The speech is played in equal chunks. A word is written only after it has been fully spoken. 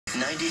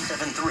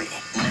97.3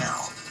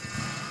 now.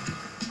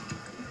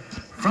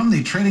 From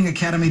the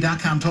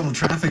TradingAcademy.com Total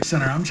Traffic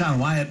Center, I'm Jon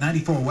Wyatt.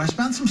 94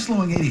 westbound, some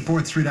slowing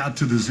 84th Street out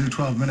to the Zoo,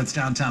 12 minutes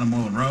downtown of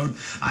Moreland Road.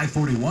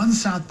 I-41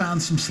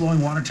 southbound, some slowing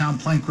Watertown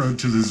Plank Road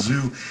to the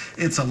Zoo.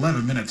 It's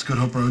 11 minutes, Good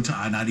Hope Road to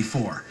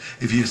I-94.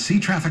 If you see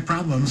traffic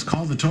problems,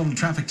 call the Total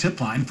Traffic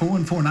Tip Line,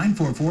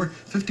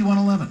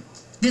 414-944-5111.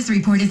 This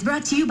report is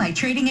brought to you by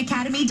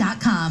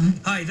TradingAcademy.com.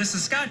 Hi, this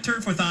is Scott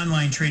Turf with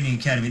Online Trading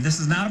Academy. This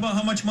is not about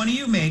how much money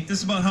you make. This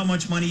is about how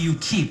much money you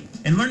keep.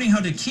 In learning how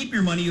to keep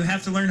your money, you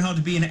have to learn how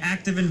to be an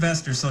active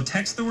investor. So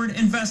text the word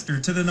investor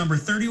to the number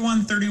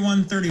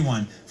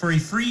 313131 for a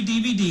free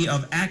DVD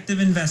of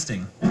Active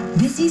Investing.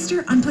 This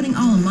Easter, I'm putting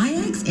all of my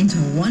eggs into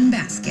one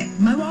basket,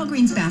 my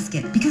Walgreens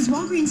basket, because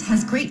Walgreens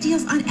has great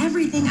deals on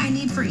everything I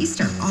need for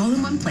Easter, all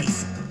in one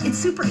place. It's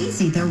super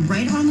easy. They're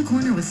right around the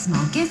corner with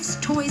small gifts,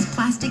 toys,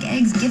 plastic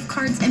eggs, gift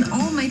cards, and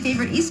all my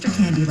favorite Easter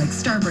candy like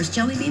Starburst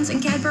jelly beans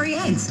and Cadbury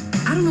eggs.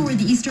 I don't know where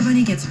the Easter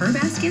Bunny gets her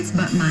baskets,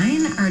 but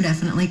mine are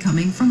definitely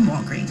coming from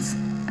Walgreens,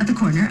 at the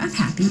corner of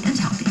happy and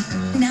healthy.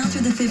 Now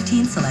through the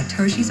 15th, select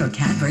Hershey's or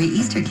Cadbury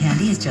Easter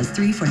candy is just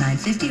 $3 for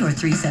 $9.50 or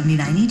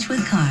 $3.79 each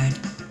with card.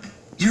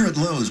 You're at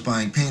Lowe's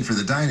buying paint for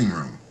the dining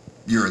room.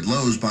 You're at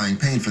Lowe's buying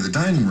paint for the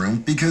dining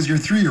room because your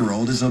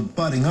 3-year-old is a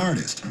budding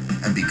artist.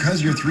 And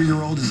because your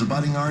 3-year-old is a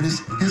budding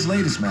artist, his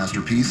latest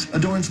masterpiece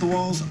adorns the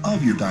walls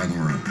of your dining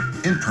room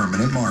in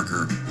permanent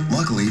marker.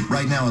 Luckily,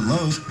 right now at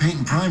Lowe's, paint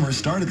and primers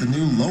start at the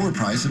new lower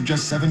price of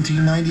just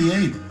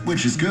 $17.98,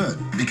 which is good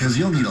because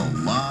you'll need a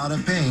lot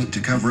of paint to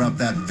cover up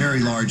that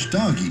very large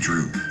dog he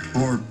drew.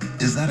 Or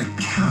is that a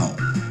cow?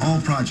 All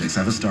projects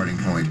have a starting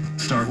point.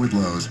 Start with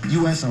Lowe's,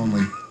 U.S.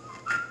 only.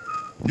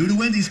 New to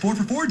Wendy's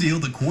 4-for-4 deal,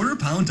 the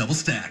quarter-pound double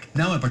stack.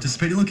 Now at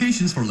participating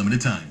locations for a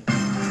limited time.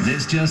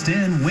 This just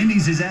in,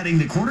 Wendy's is adding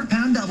the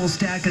quarter-pound double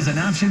stack as an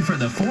option for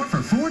the 4 for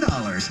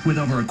 $4. With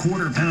over a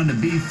quarter-pound of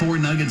beef, 4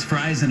 nuggets,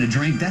 fries, and a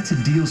drink, that's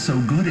a deal so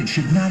good it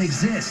should not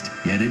exist.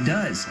 Yet it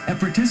does,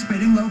 at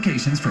participating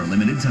locations for a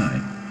limited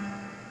time.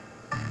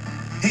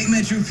 Hey,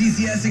 Metro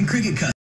PCS and Cricket Cup.